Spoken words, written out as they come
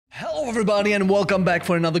Hello everybody and welcome back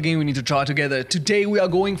for another game we need to try together. Today we are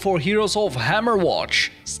going for Heroes of Hammerwatch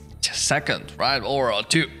II, right? Or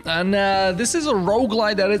 2. And this is a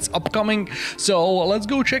roguelite that is upcoming, so let's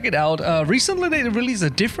go check it out. Recently they released a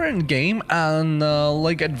different game and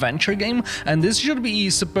like adventure game, and this should be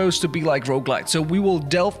supposed to be like roguelite. So we will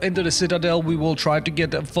delve into the citadel, we will try to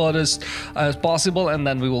get the furthest as possible, and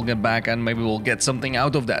then we will get back and maybe we'll get something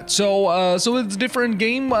out of that. So so it's a different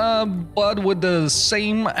game, but with the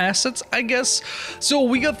same assets, I guess. So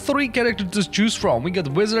we got 3 characters to choose from. We got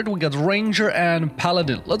Wizard, we got Ranger, and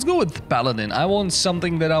Paladin. Let's go with Paladin. I want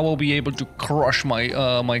something that I will be able to crush my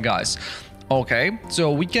my guys. Okay,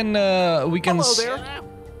 so we can Hello there.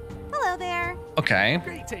 Hello there. Okay.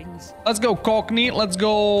 Greetings. Let's go Cockney. Let's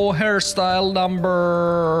go hairstyle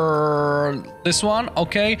number this one.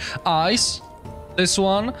 Okay. Eyes. This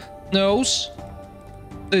one. Nose.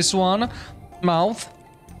 This one. Mouth.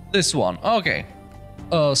 This one. Okay.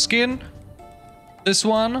 Skin. This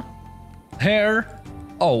one. Hair.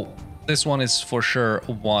 Oh, this one is for sure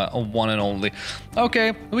one and only.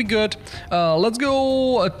 Okay, we good. Let's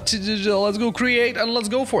go. Let's go create and let's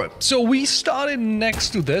go for it. So we started next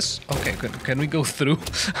to this. Okay, can we go through?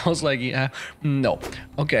 I was like, yeah, no.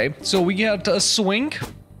 Okay, so we got a swing.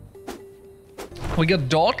 We got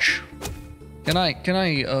dodge. Can I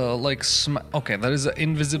like okay, that is an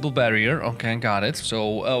invisible barrier. Okay, got it.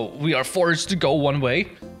 So we are forced to go one way.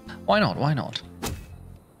 Why not? Why not?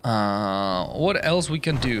 What else we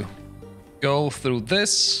can do? Go through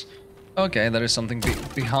this. Okay, there is something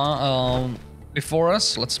behind before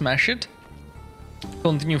us. Let's smash it.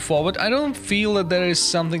 Continue forward. I don't feel that there is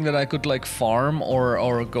something that I could like farm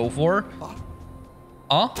or go for.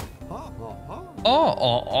 Oh.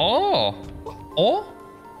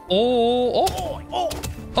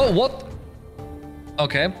 Oh, what?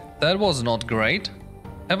 Okay, that was not great.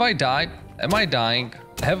 Have I died? Am I dying?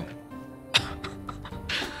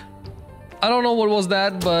 I don't know what was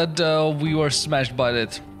that, but we were smashed by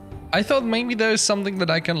it. I thought maybe there is something that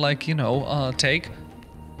I can like, you know, take.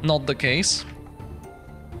 Not the case.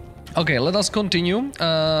 Okay, let us continue.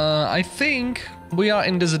 I think we are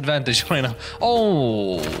in disadvantage right now.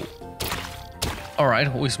 Oh. All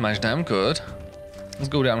right, we smashed them, good. Let's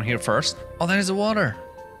go down here first. Oh, there is the water.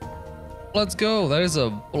 Let's go. There is a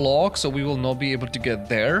block, so we will not be able to get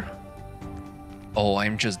there. Oh,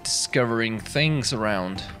 I'm just discovering things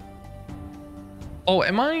around. Oh,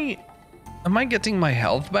 am I getting my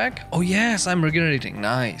health back? Oh yes, I'm regenerating.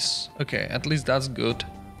 Nice. Okay, at least that's good.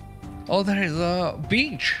 Oh, there is a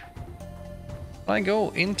beach. Can I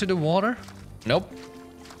go into the water? Nope.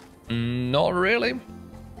 Not really.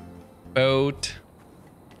 Boat.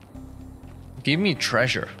 Give me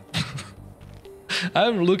treasure.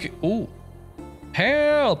 I'm looking. Ooh.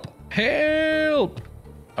 Help! Help!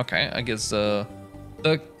 Okay, I guess the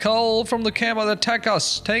call from the camp will attack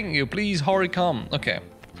us. Thank you. Please hurry, come. Okay.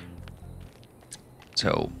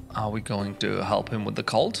 So, are we going to help him with the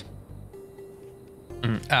cult?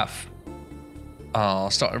 F.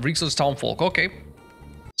 Start. Resource townfolk. Okay.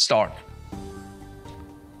 Start.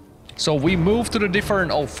 So we move to the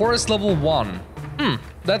different. Oh, forest level 1.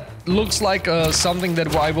 That looks like something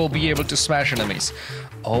that I will be able to smash enemies.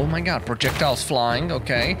 Oh my god, projectiles flying.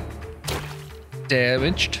 Okay.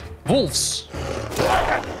 Damaged. Wolves.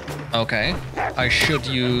 Okay, I should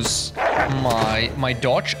use my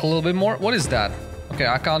dodge a little bit more. What is that? Okay,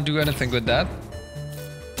 I can't do anything with that.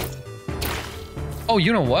 Oh,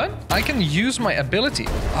 you know what? I can use my ability.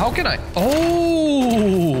 How can I?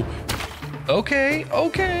 Oh, okay,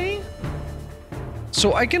 okay.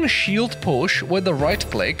 So I can shield push with the right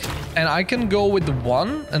click, and I can go with the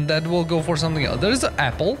 1, and that will go for something else. There is an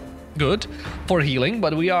apple, good for healing,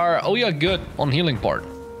 but we are good on healing part.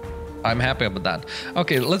 I'm happy about that.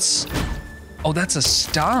 Okay, let's... Oh, that's a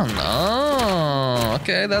stun. Oh,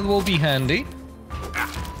 okay, that will be handy.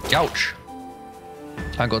 Ouch.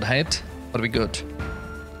 I got hit, but we good.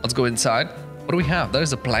 Let's go inside. What do we have? There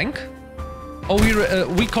is a plank. Oh,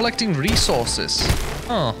 we collecting resources.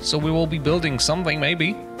 Oh, so we will be building something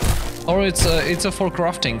maybe. Or it's a for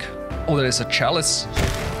crafting. Oh, there is a chalice.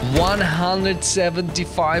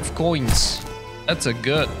 175 coins. That's a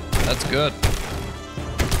good. That's good.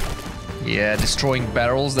 Yeah, destroying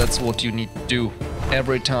barrels, that's what you need to do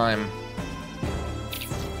every time.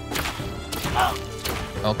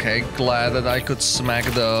 Okay, glad that I could smack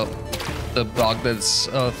the bug that's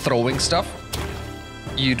throwing stuff.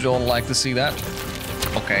 You don't like to see that?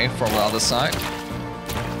 Okay, from the other side.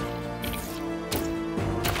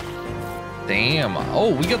 Damn.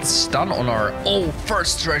 Oh, we got stun on our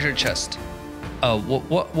first treasure chest.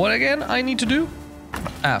 What again I need to do?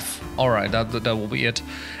 F. All right, that will be it.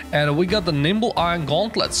 And we got the nimble iron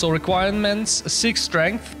gauntlet. So requirements 6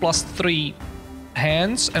 strength plus 3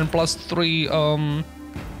 hands and plus 3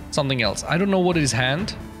 something else. I don't know what is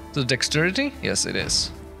hand. The dexterity? Yes, it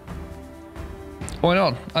is. Why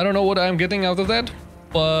not? I don't know what I'm getting out of that,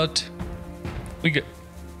 but we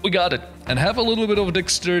got it. And have a little bit of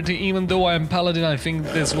dexterity, even though I'm paladin. I think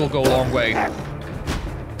this will go a long way.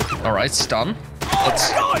 All right, stun.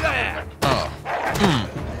 Let's. Oh,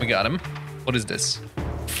 we got him. What is this?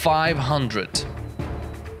 500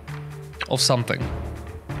 of something.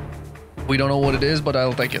 We don't know what it is, but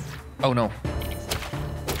I'll take it. Oh no.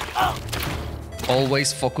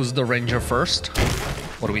 Always focus the ranger first.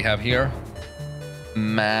 What do we have here?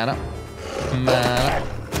 Mana. Mana.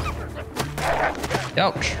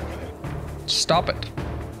 Ouch. Stop it.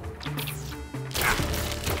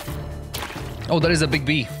 Oh, there is a big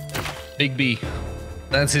B. Big B.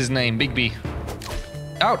 That's his name, Big B.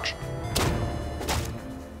 Ouch.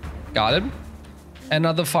 Got him.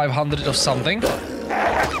 Another 500 of something.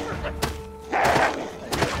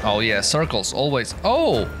 Oh yeah, circles, always.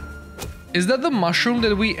 Oh! Is that the mushroom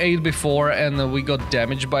that we ate before and we got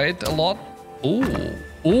damaged by it a lot? Ooh.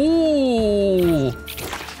 Ooh!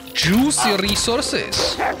 Juicy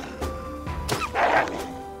resources.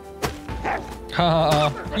 Haha,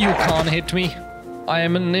 you can't hit me. I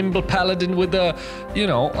am a nimble paladin with the, you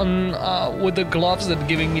know, with the gloves that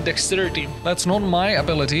giving me dexterity. That's not my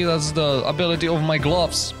ability, that's the ability of my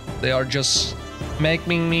gloves. They are just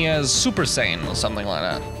making me as Super Saiyan or something like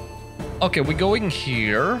that. Okay, we're going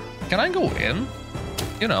here. Can I go in?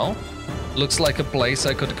 You know, looks like a place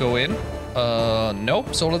I could go in.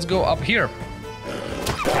 Nope, so let's go up here.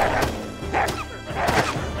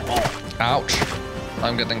 Ouch.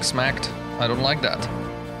 I'm getting smacked. I don't like that.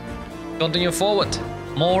 Continue forward.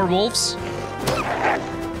 More wolves.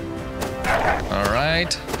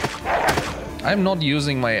 Alright. I'm not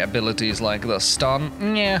using my abilities like the stun.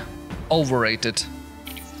 Yeah, overrated.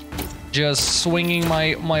 Just swinging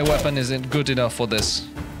my weapon isn't good enough for this.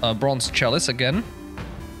 Bronze chalice again.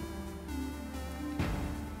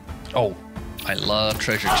 Oh, I love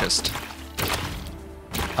treasure chest.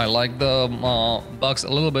 I like the bugs a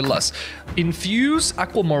little bit less. Infuse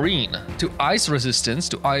aquamarine to ice resistance,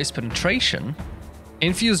 to ice penetration.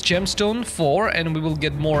 Infuse gemstone 4 and we will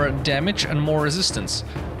get more damage and more resistance.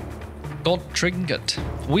 God trinket.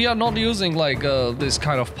 We are not using like this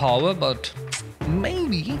kind of power, but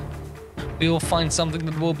maybe we will find something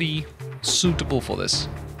that will be suitable for this.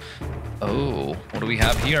 Oh, what do we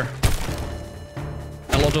have here?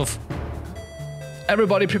 A lot of...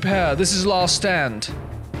 Everybody prepare, this is last stand.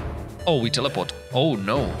 Oh, we teleport. Oh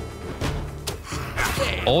no.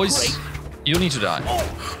 Boys, you need to die.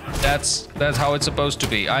 That's how it's supposed to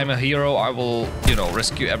be. I'm a hero, I will, you know,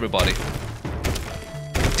 rescue everybody.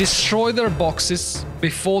 Destroy their boxes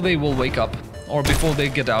before they will wake up or before they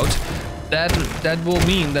get out. That will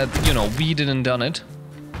mean that, you know, we didn't done it.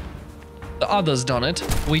 The others done it.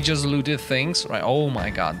 We just looted things, right? Oh my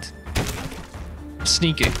god.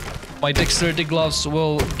 Sneaky. My dexterity gloves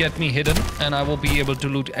will get me hidden and I will be able to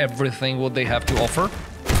loot everything what they have to offer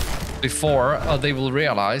before they will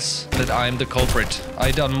realize that I'm the culprit. I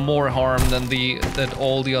done more harm than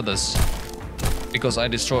all the others because I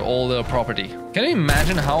destroy all their property. Can you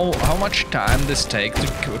imagine how much time this takes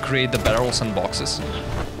to create the barrels and boxes?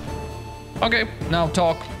 Okay, now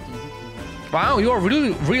talk. Wow, you're a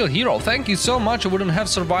really real hero. Thank you so much. I wouldn't have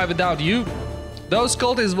survived without you. Those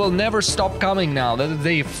cultists will never stop coming now that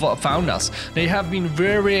they found us. They have been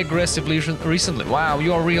very aggressive recently. Wow,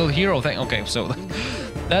 you're a real hero. Okay, so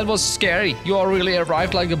that was scary. You all really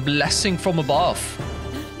arrived like a blessing from above.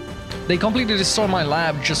 They completely destroyed my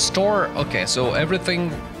lab. Just store. Okay, so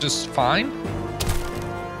everything just fine.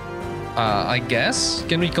 I guess.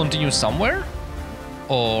 Can we continue somewhere?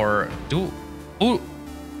 Or who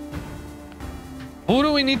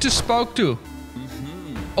do we need to spoke to?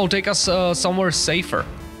 Oh, take us somewhere safer.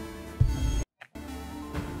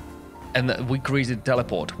 And we created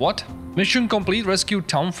teleport. What? Mission complete, rescue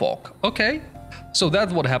townfolk. Okay, so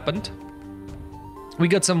that's what happened. We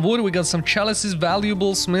got some wood, we got some chalices,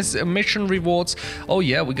 valuables, mission rewards. Oh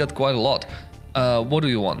yeah, we got quite a lot. What do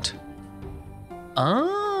you want?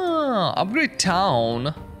 Ah, upgrade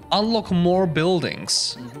town, unlock more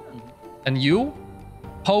buildings. And you?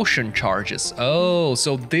 Potion charges. Oh,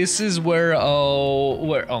 so this is where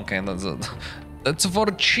okay, that's for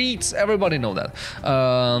the cheats. Everybody know that.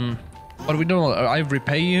 But we don't know. I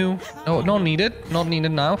repay you. No, not needed. Not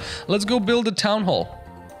needed now. Let's go build a town hall.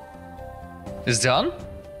 It's done.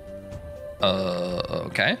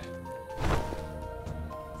 Okay.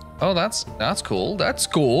 Oh, that's cool. That's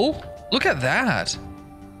cool. Look at that.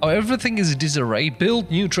 Oh, everything is disarray. Build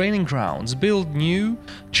new training grounds. Build new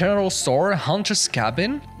general store, hunter's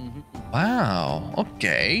cabin. Wow.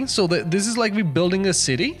 Okay. So this is like we're building a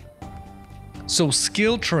city. So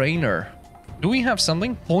skill trainer. Do we have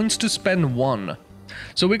something? Points to spend 1.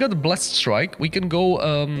 So we got the blessed strike. We can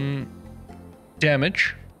go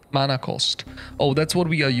damage, mana cost. Oh, that's what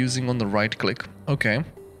we are using on the right click. Okay.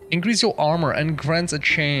 Increase your armor and grants a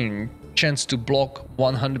chance to block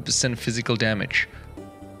 100% physical damage.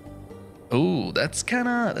 Oh, that's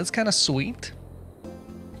kinda sweet.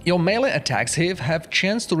 Your melee attacks have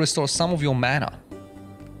chance to restore some of your mana.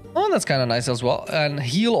 Oh, that's kinda nice as well. And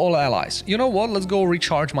heal all allies. You know what? Let's go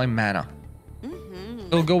recharge my mana.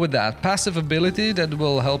 We'll go with that. Passive ability that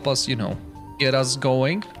will help us, you know, get us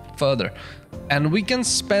going further. And we can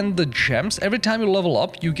spend the gems. Every time you level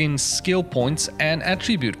up, you gain skill points and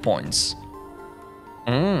attribute points.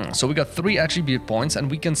 So we got 3 attribute points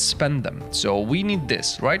and we can spend them. So we need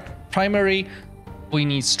this, right? Primary, we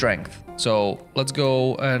need strength. So let's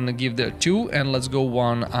go and give the 2 and let's go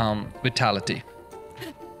 1 vitality.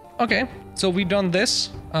 Okay, so we done this.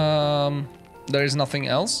 There is nothing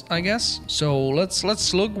else, I guess. So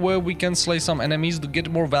let's look where we can slay some enemies to get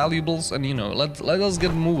more valuables and, you know, let us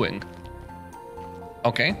get moving.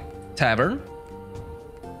 Okay, tavern.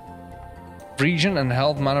 Region and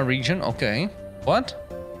health mana region. Okay, what?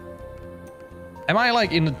 Am I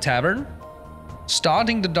like in the tavern?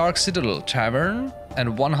 Starting the Dark Citadel tavern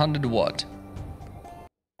and 100 what?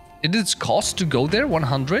 Did it cost to go there?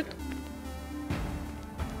 100?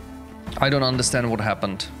 I don't understand what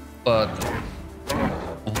happened, but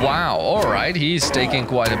wow, alright, he's taking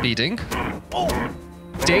quite a beating.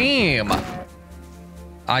 Damn!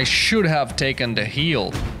 I should have taken the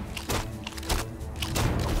heal.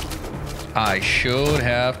 I should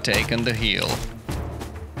have taken the heal.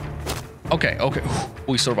 Okay, okay,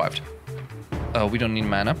 we survived. We don't need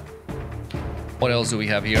mana. What else do we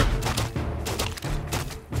have here?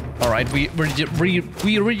 Alright, we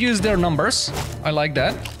reduce their numbers. I like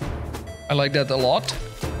that. I like that a lot.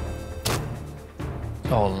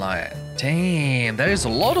 Oh, like, damn, there is a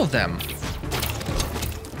lot of them.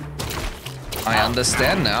 I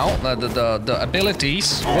understand now that the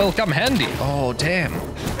abilities will come handy. Oh, damn.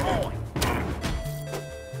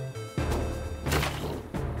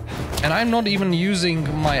 And I'm not even using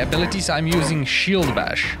my abilities, I'm using shield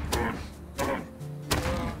bash.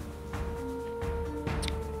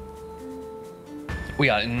 We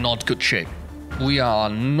are in not good shape. We are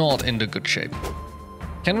not in the good shape.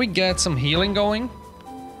 Can we get some healing going?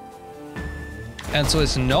 Answer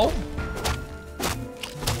is no.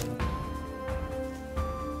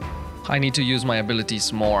 I need to use my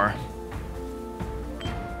abilities more.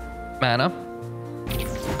 Mana.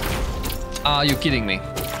 Are you kidding me?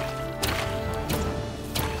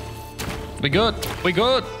 We good. We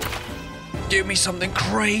good. Give me something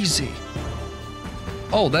crazy.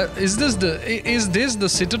 Oh, is this the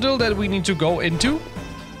citadel that we need to go into?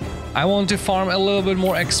 I want to farm a little bit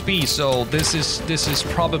more XP, so this is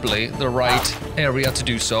probably the right area to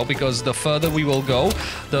do so, because the further we will go,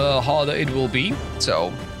 the harder it will be.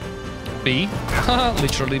 So, B,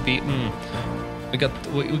 literally B. We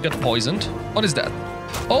got poisoned. What is that?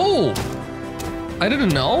 Oh, I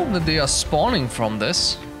didn't know that they are spawning from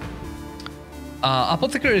this.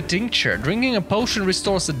 Apothecary Tincture. Drinking a potion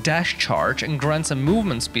restores a dash charge and grants a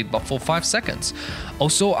movement speed buff for 5 seconds. Oh,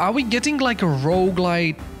 so are we getting like a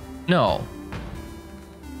roguelite? No.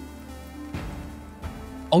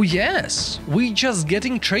 Oh yes, we just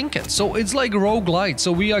getting trinkets. So it's like roguelite.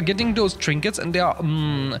 So we are getting those trinkets and they are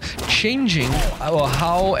changing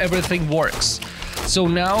how everything works. So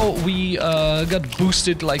now we got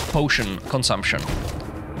boosted like potion consumption.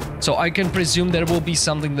 So I can presume there will be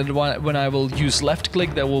something that when I will use left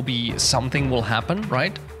click, there will be something will happen,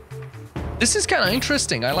 right? This is kind of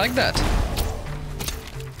interesting. I like that.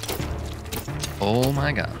 Oh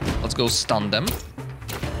my god. Let's go stun them.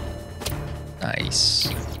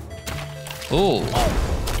 Nice. Oh.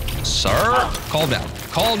 Sir, calm down.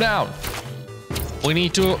 Calm down. We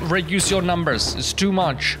need to reduce your numbers. It's too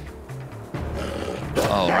much.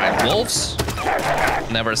 All right, wolves.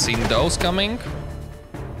 Never seen those coming.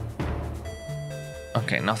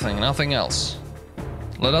 Okay, nothing else.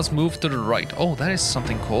 Let us move to the right. Oh, that is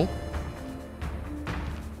something cool.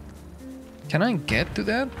 Can I get to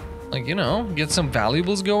that? Like, you know, get some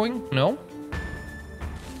valuables going? No?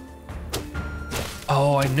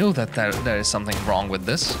 Oh, I knew that there is something wrong with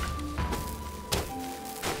this.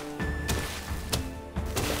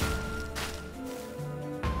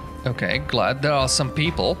 Okay, glad there are some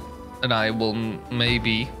people that I will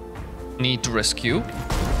maybe need to rescue.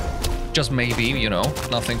 Just maybe, you know,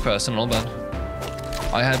 nothing personal, but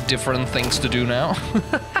I have different things to do now.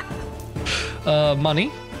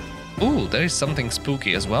 Money. Ooh, there is something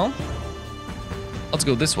spooky as well. Let's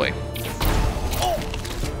go this way.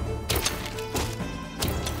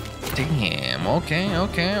 Damn,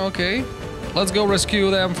 okay. Let's go rescue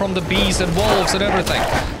them from the bees and wolves and everything.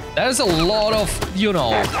 There's a lot of, you know,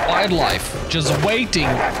 wildlife just waiting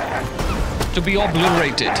to be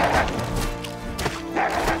obliterated.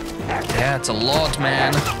 That's a lot,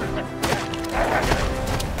 man.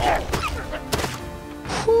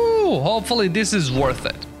 Whew, hopefully this is worth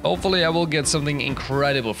it. Hopefully I will get something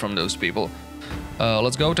incredible from those people.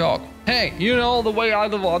 Let's go talk. Hey, you know the way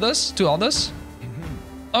out of others to others?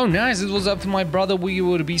 Oh, nice. It was up to my brother. We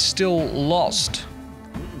would be still lost.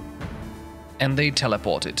 And they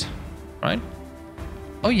teleported, right?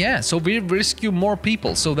 Oh, yeah. So we rescue more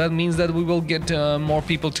people. So that means that we will get more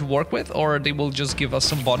people to work with, or they will just give us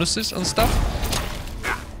some bonuses and stuff.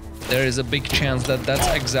 There is a big chance that that's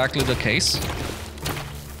exactly the case.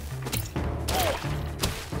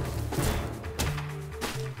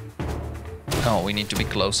 Oh, we need to be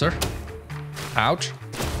closer. Ouch.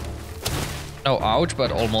 No, ouch,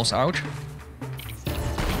 but almost ouch.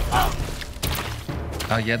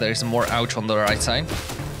 Oh yeah, there is more ouch on the right side.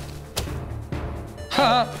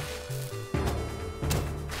 Ha!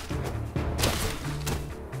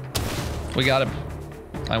 We got him.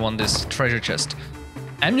 I want this treasure chest.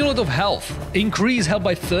 Amulet of Health. Increase health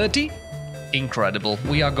by 30? Incredible.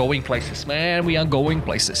 We are going places, man. We are going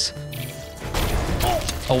places.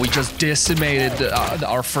 Oh, we just decimated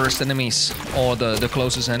our first enemies. Or the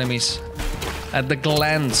closest enemies. At the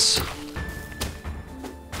glance.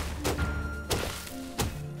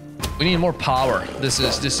 We need more power. This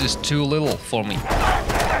is too little for me.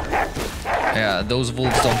 Yeah, those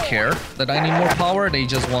wolves don't care that I need more power. They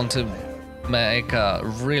just want to make a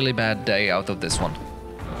really bad day out of this one.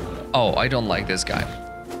 Oh, I don't like this guy.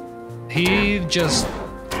 He's just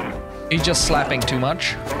slapping too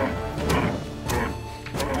much.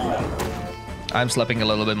 I'm slapping a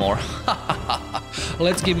little bit more.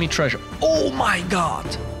 Let's give me treasure. Oh my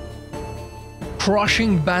god!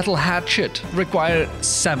 Crushing battle hatchet. Required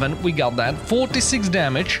 7. We got that. 46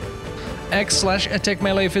 damage. X/attack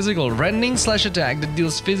melee physical. Rending/attack that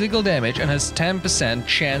deals physical damage and has 10%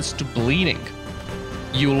 chance to bleeding.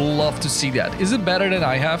 You'll love to see that. Is it better than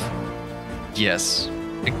I have? Yes.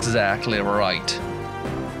 Exactly right.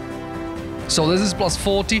 So this is plus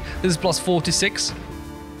 40. This is plus 46.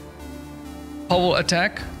 Power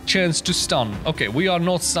attack. Chance to stun. Okay, we are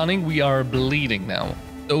not stunning, we are bleeding now.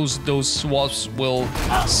 Those swabs will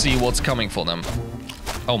see what's coming for them.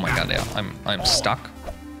 Oh my god, yeah, I'm stuck.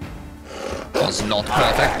 Was not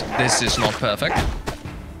perfect. This is not perfect.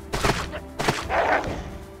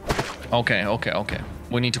 Okay.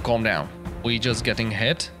 We need to calm down. We just getting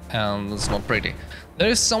hit and it's not pretty. There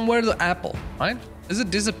is somewhere the apple, right? Is it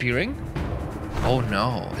disappearing? Oh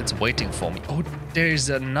no, it's waiting for me. Oh, there is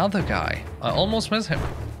another guy. I almost missed him.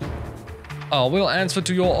 Oh, we'll answer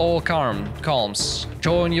to your all calms.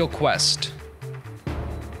 Join your quest.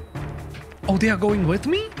 Oh, they are going with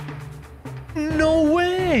me? No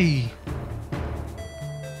way!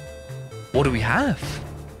 What do we have?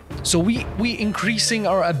 So we increasing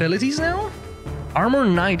our abilities now? Armor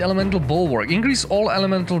Knight, Elemental Bulwark. Increase all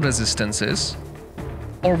elemental resistances.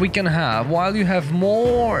 Or we can have, while you have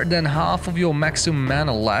more than half of your maximum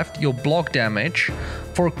mana left, your block damage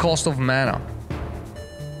for cost of mana.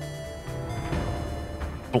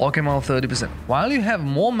 Block him out 30%. While you have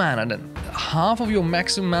more mana than half of your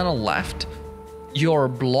maximum mana left, your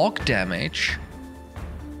block damage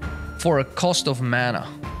for a cost of mana.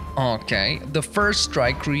 Okay, the first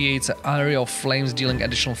strike creates an area of flames dealing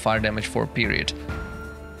additional fire damage for a period.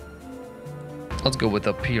 Let's go with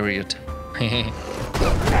a period.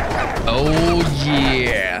 Oh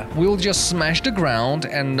yeah! We'll just smash the ground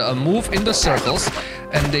and move in the circles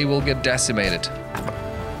and they will get decimated.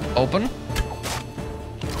 Open.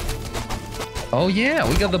 Oh yeah,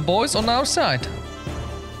 we got the boys on our side.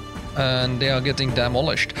 And they are getting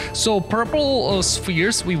demolished. So purple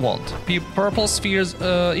spheres we want. Purple spheres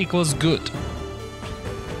equals good.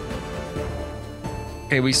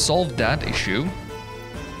 Okay, we solved that issue.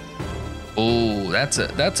 Oh, that's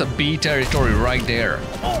a B territory right there.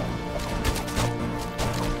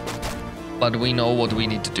 But we know what we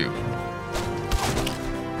need to do.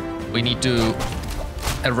 We need to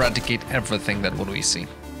eradicate everything that what we see.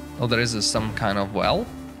 Oh, there is some kind of well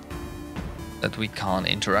that we can't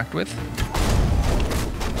interact with.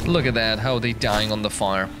 Look at that, how they dying on the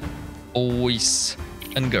fire. Boys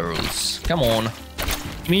and girls, come on.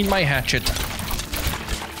 Meet my hatchet.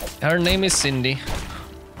 Her name is Cindy.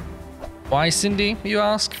 Why Cindy, you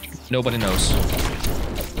ask? Nobody knows.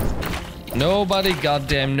 Nobody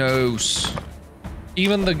goddamn knows.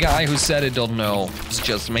 Even the guy who said it don't know. It's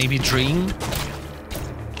just maybe dream.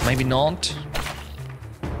 Maybe not.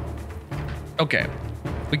 Okay.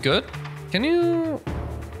 We good? Can you...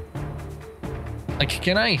 Like,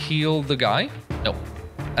 can I heal the guy? No.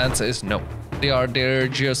 Answer is no. They are there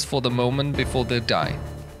just for the moment before they die.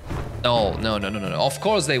 No. Of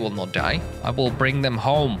course they will not die. I will bring them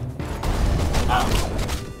home.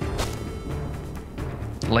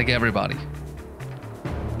 Like everybody.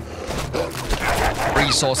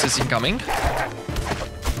 Resources incoming.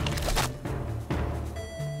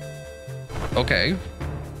 Okay.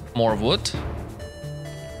 More wood.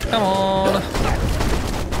 Come on.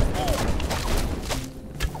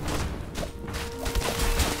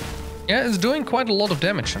 Yeah, it's doing quite a lot of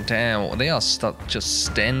damage. Damn, they are just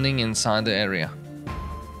standing inside the area.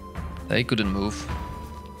 They couldn't move.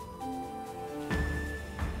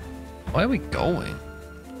 Where are we going?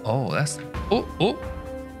 Oh, that's...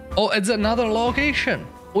 Oh, it's another location.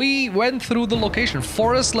 We went through the location.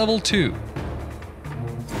 Forest level 2.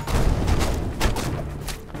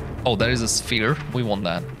 Oh, there is a sphere. We want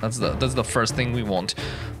that. That's the first thing we want.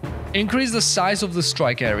 Increase the size of the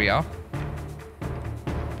strike area.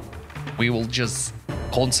 We will just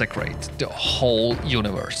consecrate the whole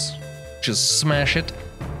universe. Just smash it.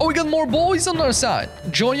 Oh, we got more boys on our side.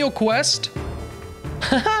 Join your quest.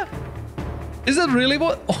 Is that really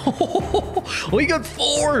what? Oh, we got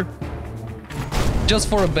 4. Just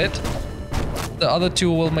for a bit. The other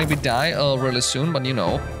 2 will maybe die really soon, but you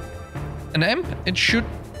know. An imp? It should...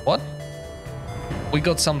 What? We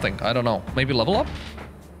got something. I don't know. Maybe level up?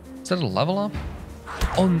 Is that a level up?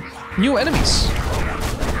 Oh, new enemies.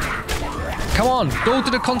 Come on, go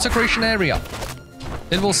to the consecration area.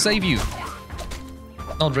 It will save you.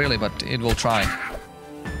 Not really, but it will try.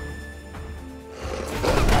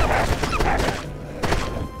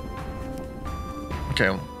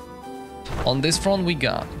 Okay. On this front we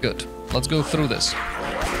got. Good. Let's go through this.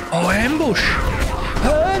 Oh, ambush!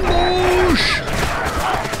 Ambush!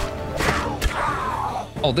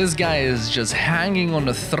 Oh, this guy is just hanging on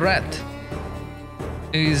a thread.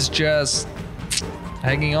 He's just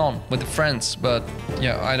hanging on with the friends, but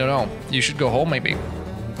yeah, I don't know. You should go home maybe.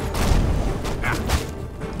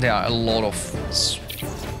 There are a lot of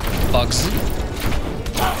bugs.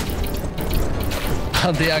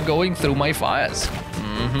 They are going through my fires.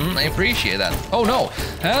 I appreciate that. Oh no,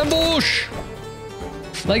 ambush!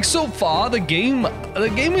 Like so far, the game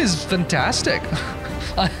is fantastic.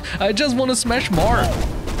 I just want to smash more.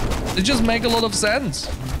 It just makes a lot of sense.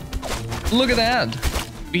 Look at that.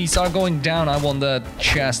 Beasts are going down. I want that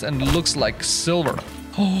chest, and it looks like silver.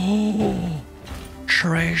 Oh,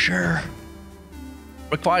 treasure.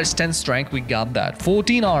 Requires 10 strength. We got that.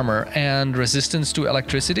 14 armor and resistance to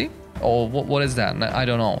electricity. Oh, what is that? I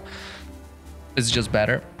don't know. It's just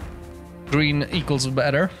better. Green equals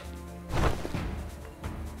better.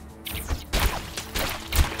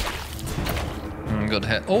 Good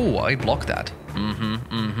hit. Oh, I blocked that.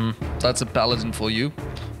 That's a paladin for you.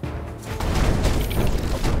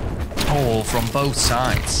 Oh, from both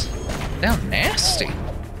sides. They're nasty.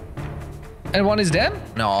 And one is dead?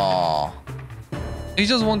 No. He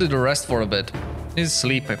just wanted to rest for a bit. He's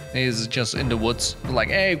sleeping. He's just in the woods. Like,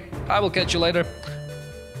 hey, I will catch you later.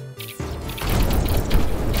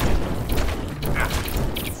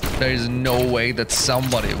 There is no way that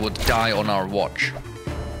somebody would die on our watch.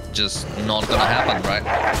 Just not gonna happen, right?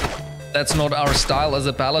 That's not our style as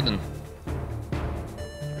a paladin.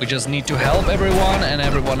 We just need to help everyone, and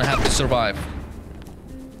everyone have to survive.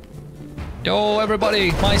 Yo,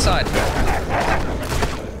 everybody, my side.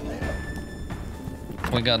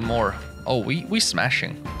 We got more. Oh, we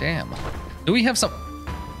smashing. Damn. Do we have some?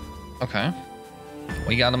 Okay.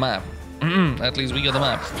 We got a map. At least we got a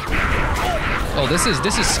map. Oh, this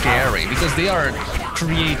is scary because they are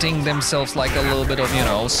creating themselves like a little bit of, you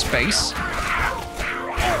know, space.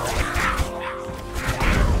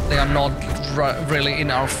 They are not really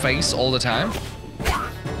in our face all the time.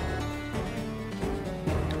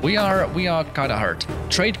 We are kind of hurt.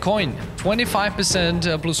 Trade coin,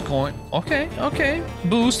 25% plus coin. Okay.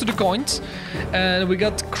 Boost to the coins, and we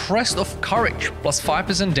got crest of courage plus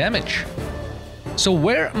 5% damage. So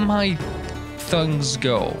where my things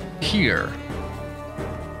go? Here.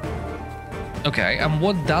 Okay, and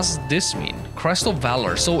what does this mean? Crest of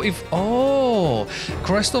Valor. So if... Oh!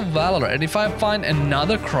 Crest of Valor. And if I find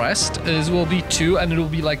another crest, it will be 2 and it will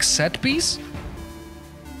be like set piece?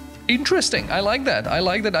 Interesting. I like that. I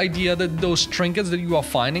like that idea that those trinkets that you are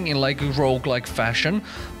finding in like rogue-like fashion,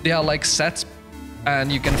 they are like sets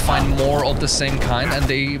and you can find more of the same kind and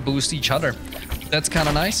they boost each other. That's kind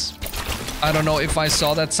of nice. I don't know if I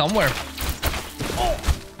saw that somewhere.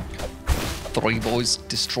 3 boys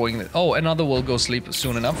destroying it. Oh, another will go sleep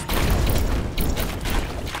soon enough.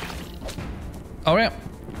 Oh yeah.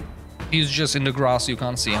 He's just in the grass, you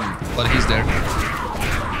can't see him, but he's there.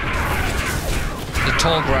 The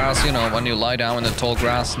tall grass, you know, when you lie down in the tall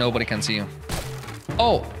grass, nobody can see you.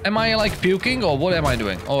 Oh, am I like puking or what am I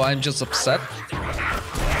doing? Oh, I'm just upset.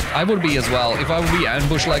 I would be as well. If I would be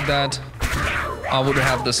ambushed like that, I would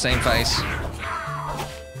have the same face.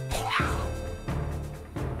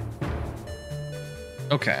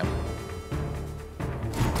 Okay.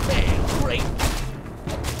 Great.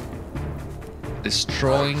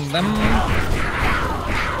 Destroying them.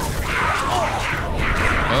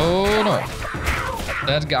 Oh no.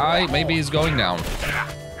 That guy maybe is going down.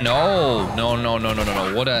 No.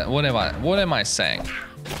 What am I saying?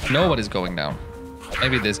 Nobody's going down.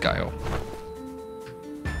 Maybe this guy. Oh.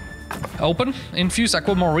 Open. Infuse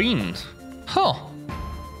aquamarine. Huh.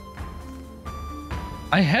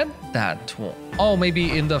 I had that one. Oh,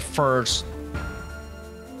 maybe in the first.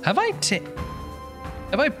 Have I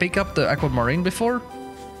picked up the aquamarine before?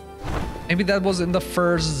 Maybe that was in the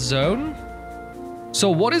first zone? So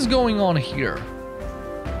what is going on here?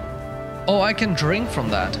 Oh, I can drink from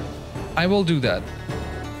that. I will do that.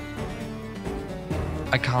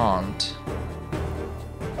 I can't.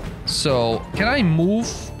 So, can I move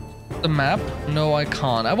the map? No, I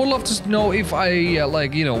can't. I would love to know if I,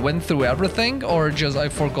 like, you know, went through everything or just I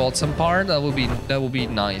forgot some part. That would be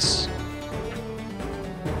nice.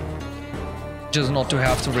 Just not to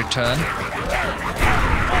have to return.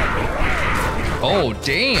 Oh,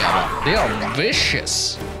 damn. They are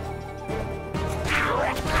vicious.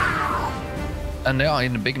 And they are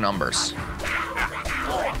in big numbers.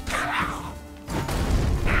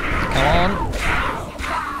 Come on.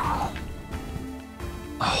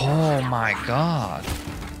 Oh my god.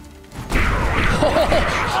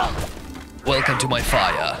 Welcome to my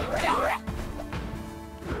fire.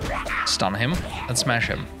 Stun him and smash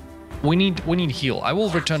him. We need heal. I will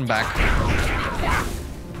return back.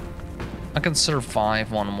 I can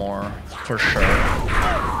survive one more for sure.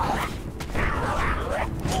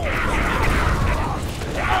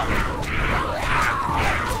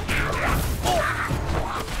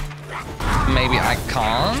 Maybe I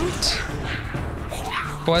can't?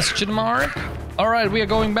 Question mark? Alright, we are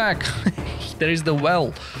going back. There is the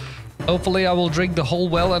well. Hopefully I will drink the whole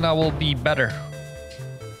well and I will be better.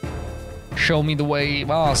 Show me the way.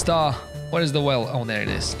 Ah, star. Where is the well? Oh, there it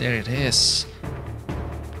is. There it is.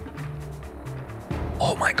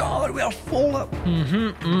 Oh my god, we are full up.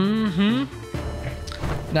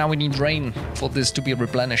 Now we need rain for this to be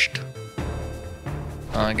replenished.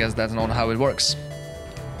 I guess that's not how it works.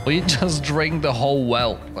 We just drank the whole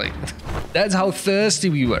well. Like, that's how thirsty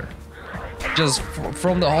we were. Just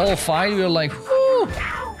from the whole fight, we were like, whoo,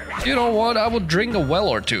 you know what? I would drink a well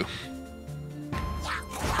or two.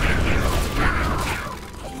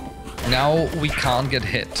 Now we can't get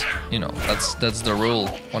hit. You know, that's the rule.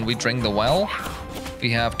 When we drink the well, we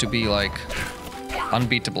have to be like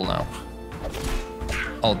unbeatable now.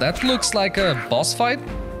 Oh, that looks like a boss fight.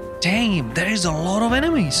 Damn, there is a lot of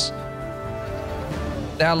enemies.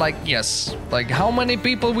 They're like, yes. Like, how many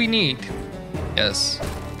people we need? Yes.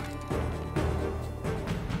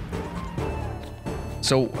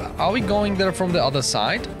 So, are we going there from the other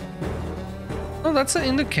side? Oh, that's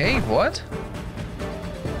in the cave. What?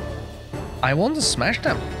 I want to smash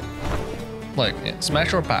them. Like, yeah,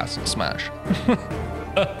 smash or pass? Smash.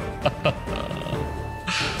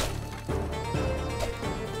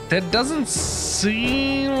 That doesn't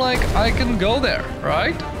seem like I can go there,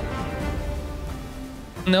 right?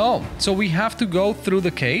 No, so we have to go through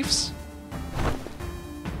the caves.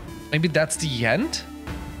 Maybe that's the end.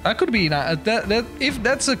 That could be that. If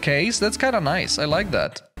that's the case, that's kind of nice. I like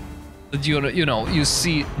that. That you know you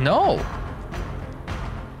see. No.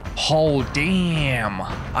 Oh damn!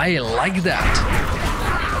 I like that.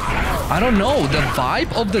 I don't know. The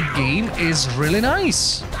vibe of the game is really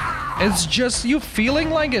nice. It's just you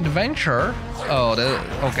feeling like adventure. Oh,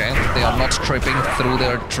 okay. They are not tripping through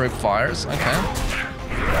their trip fires. Okay.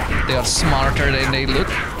 They are smarter than they look.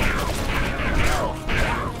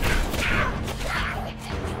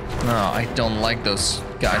 No, I don't like those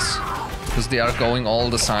guys because they are going all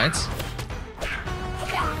the sides.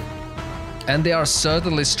 And they are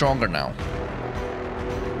certainly stronger now.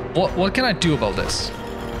 What can I do about this?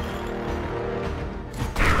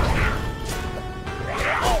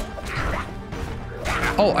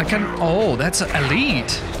 Oh, I can. Oh, that's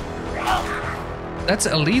elite. That's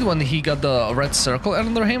elite when he got the red circle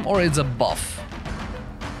under him, or it's a buff.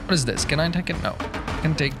 What is this? Can I take it? No. I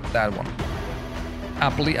can take that one.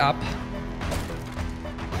 Happily up.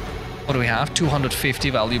 What do we have? 250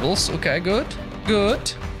 valuables. Okay, good.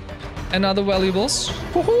 Good. And other valuables.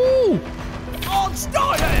 Woohoo! On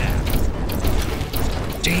started!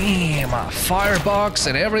 Damn, firebox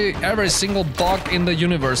and every single bug in the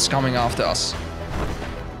universe coming after us.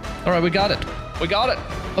 All right, we got it. We got it.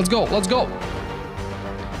 Let's go. Let's go.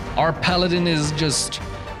 Our paladin is just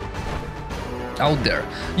out there.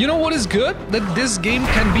 You know what is good? That this game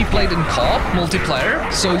can be played in co-op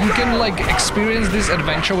multiplayer, so you can like experience this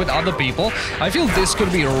adventure with other people. I feel this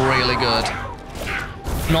could be really good.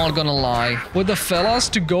 Not gonna lie, with the fellas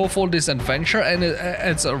to go for this adventure, and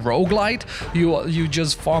it's a roguelite. You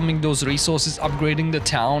just farming those resources, upgrading the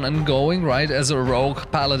town, and going right as a rogue,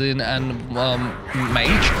 paladin, and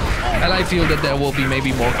mage. And I feel that there will be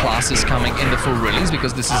maybe more classes coming in the full release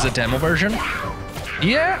because this is a demo version.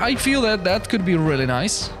 Yeah, I feel that that could be really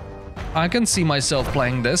nice. I can see myself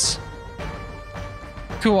playing this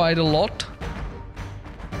quite a lot.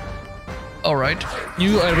 All right,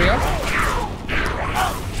 new area.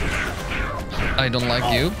 I don't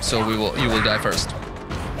like you, so you will die first.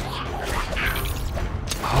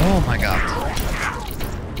 Oh my god.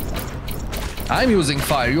 I'm using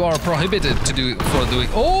fire. You are prohibited to do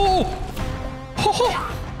Oh! Oh!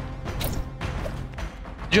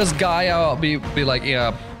 Just guy, I'll be like,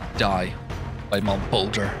 yeah, die by Mount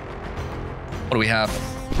Boulder. What do we have?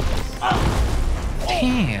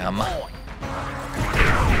 Damn.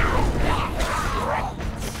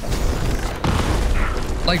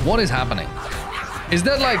 Like, what is happening? Is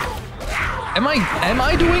that like, am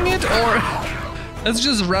I doing it, or it's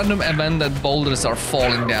just a random event that boulders are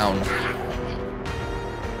falling down?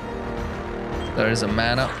 There is a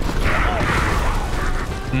mana.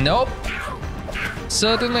 Nope.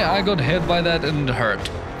 Certainly I got hit by that and it hurt.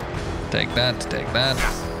 Take that, take that.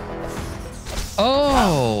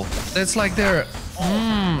 Oh, that's like they're,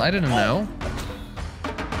 I didn't know.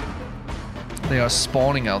 They are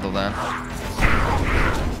spawning out of that.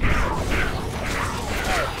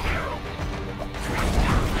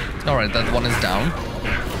 Alright, that one is down.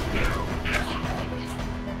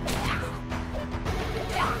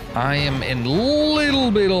 I am in a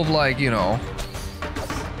little bit of like, you know,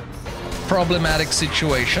 problematic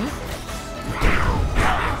situation.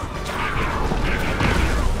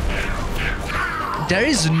 There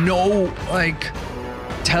is no, like,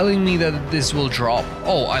 telling me that this will drop.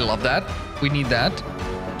 Oh, I love that. We need that.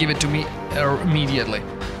 Give it to me immediately.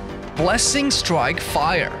 Blessing Strike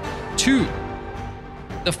Fire 2.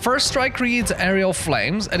 The first strike creates aerial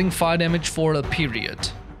flames, adding fire damage for a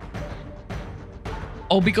period.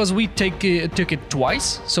 Oh, because we took it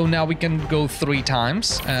twice, so now we can go 3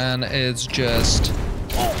 times, and it's just...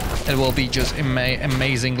 It will be just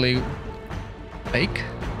amazingly fake.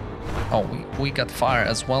 Oh, we got fire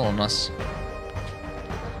as well on us.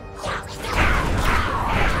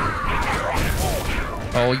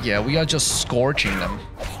 Oh yeah, we are just scorching them.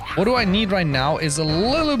 What do I need right now is a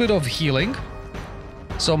little bit of healing.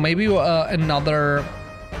 So maybe another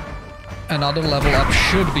level up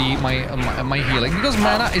should be my healing, because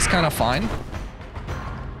mana is kind of fine.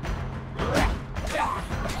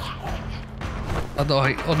 Although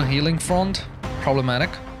on the healing front,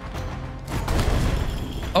 problematic.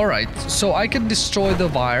 All right, so I can destroy the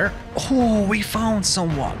wire. Oh, we found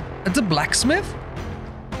someone. It's a blacksmith.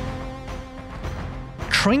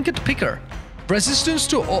 Trinket picker. Resistance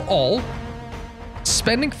to all.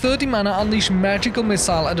 Spending 30 mana, unleash magical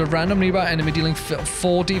missile at a random nearby enemy, dealing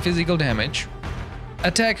 40 physical damage.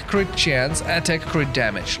 Attack crit chance, attack crit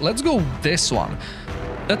damage. Let's go this one.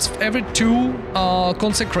 That's every 2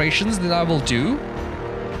 consecrations that I will do.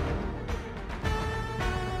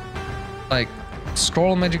 Like,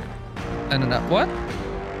 scroll magic and then what?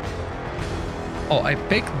 Oh, I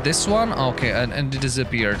picked this one? Okay, and it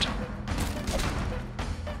disappeared.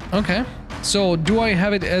 Okay. So, do I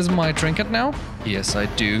have it as my trinket now? Yes, I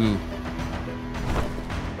do.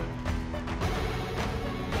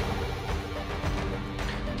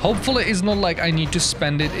 Hopefully it's not like I need to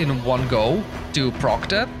spend it in one go to proc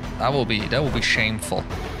that. That will be shameful.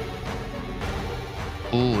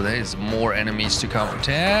 Ooh, there is more enemies to come.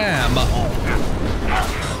 Damn!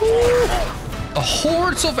 Ooh. A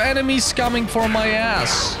hordes of enemies coming for my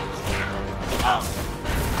ass.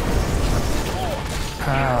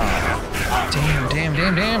 Ah.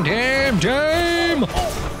 Damn!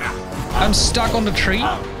 I'm stuck on the tree.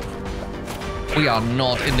 We are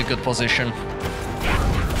not in a good position.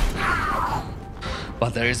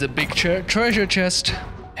 But there is a big treasure chest.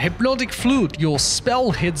 Hypnotic Flute. Your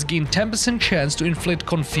spell hits gain 10% chance to inflict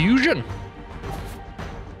confusion.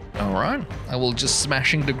 Alright. I will just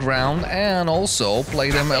smashing the ground and also play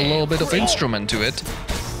them a little bit of instrument to it.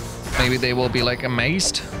 Maybe they will be like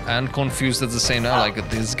amazed and confused at the same time, like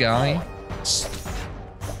this guy.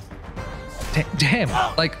 Damn,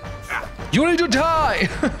 like, you need to die!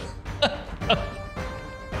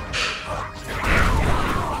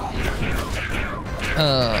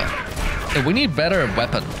 We need better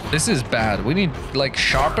weapon. This is bad. We need like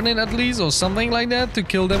sharpen it at least or something like that to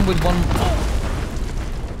kill them with one.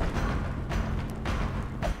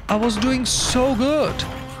 I was doing so good.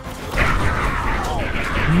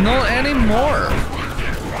 Not anymore.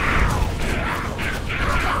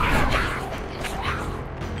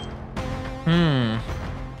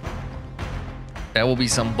 There will be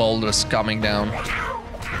some boulders coming down.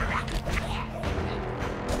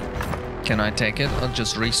 Can I take it?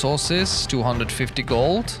 Just resources, 250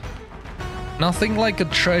 gold. Nothing like a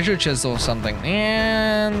treasure chest or something.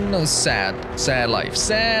 And no, sad life,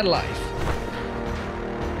 sad life.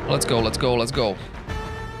 Let's go, let's go, let's go.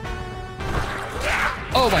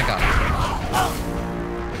 Oh my god.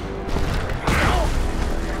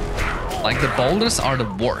 Like the boulders are the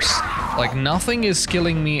worst. Like nothing is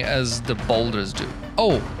killing me as the boulders do.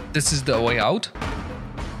 Oh, this is the way out.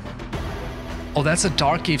 Oh, that's a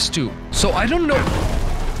dark caves too. So I don't know.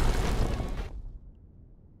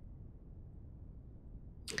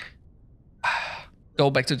 Go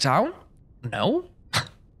back to town? No?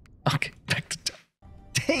 Okay, back to town.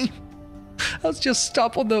 Damn. I was just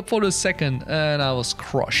stopped on the for a second and I was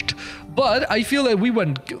crushed. But I feel that we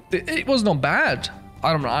went. It was not bad.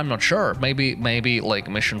 I'm not sure. Maybe like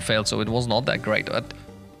mission failed, so it was not that great. But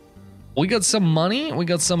we got some money, we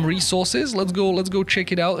got some resources. Let's go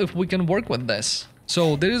check it out if we can work with this.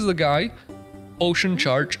 So there is the guy. Ocean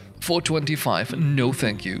charge 425. No,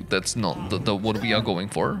 thank you. That's not the what we are going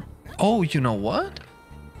for. Oh, you know what?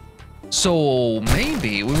 So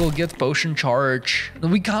maybe we will get potion charge.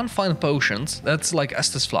 We can't find potions. That's like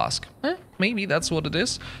Estes flask. Maybe that's what it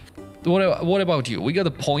is. What about you? We got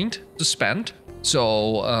a point to spend.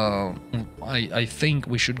 So I think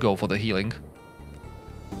we should go for the healing.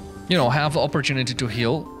 You know, have the opportunity to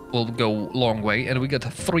heal will go long way, and we got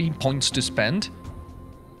 3 points to spend.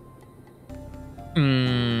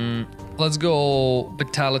 Let's go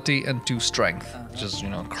vitality and 2 strength. Just, you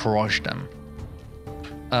know, crush them.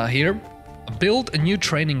 Here, build a new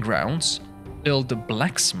training grounds, build a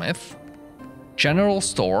blacksmith, general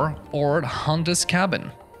store, or hunter's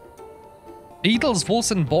cabin. Beetles,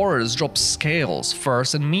 wolves, and boars drop scales,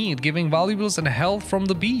 furs, and meat, giving valuables and health from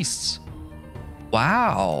the beasts.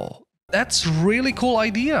 Wow, that's really cool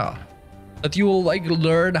idea. That you will like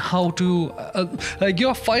learn how to like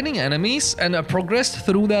you're fighting enemies and progress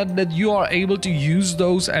through that you are able to use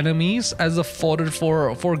those enemies as a fodder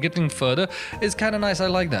for getting further. It's kind of nice. I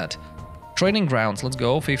like that. Training grounds. Let's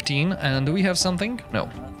go 15. And do we have something? No,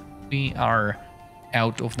 we are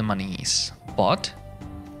out of the monies. But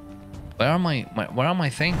where are my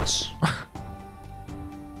things?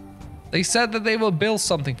 They said that they will build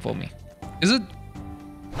something for me.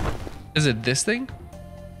 Is it this thing?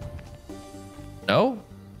 No?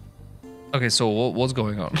 Okay, so what's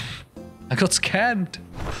going on? I got scammed.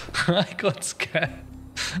 I got scammed.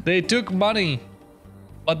 They took money,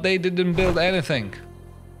 but they didn't build anything.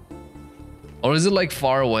 Or is it like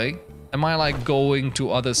far away? Am I like going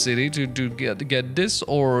to other city to get this?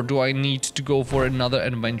 Or do I need to go for another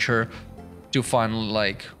adventure to find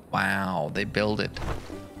like, wow, they build it?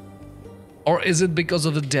 Or is it because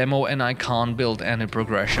of the demo and I can't build any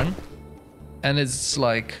progression? And it's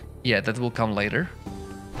like, yeah, that will come later.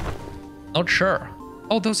 Not sure.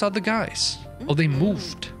 Oh, those are the guys. Oh, they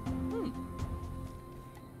moved.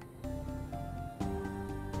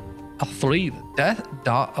 A 3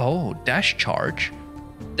 dash charge,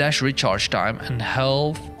 dash recharge time, and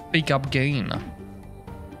health pickup gain.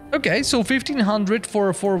 Okay, so 1500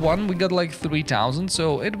 for 1. We got like 3000,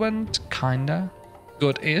 so it went kinda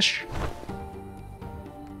good-ish.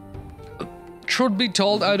 Truth be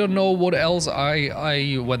told, I don't know what else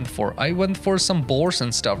I went for. I went for some boars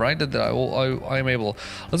and stuff, right? That I'm able.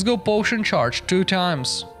 Let's go potion charge 2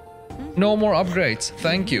 times. No more upgrades.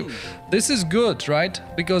 Thank you. This is good, right?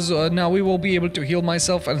 Because now we will be able to heal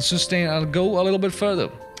myself and sustain and go a little bit further.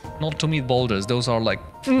 Not to meet boulders. Those are like,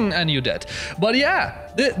 and you're dead. But yeah,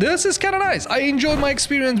 this is kind of nice. I enjoyed my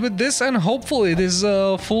experience with this, and hopefully this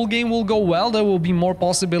full game will go well. There will be more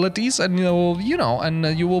possibilities, and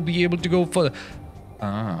you will be able to go for.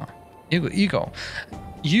 Ego.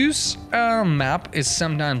 Use a map is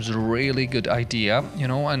sometimes really good idea,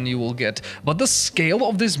 and you will get. But the scale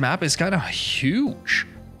of this map is kind of huge.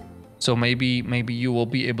 So maybe you will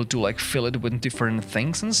be able to like fill it with different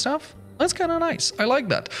things and stuff. That's kind of nice. I like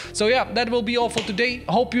that. So yeah, that will be all for today.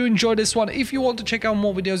 Hope you enjoyed this one. If you want to check out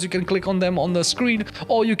more videos, you can click on them on the screen,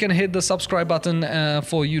 or you can hit the subscribe button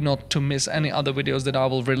for you not to miss any other videos that I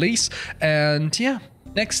will release. And yeah,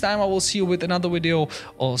 next time I will see you with another video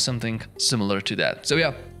or something similar to that. So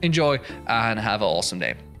yeah, enjoy and have an awesome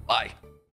day. Bye.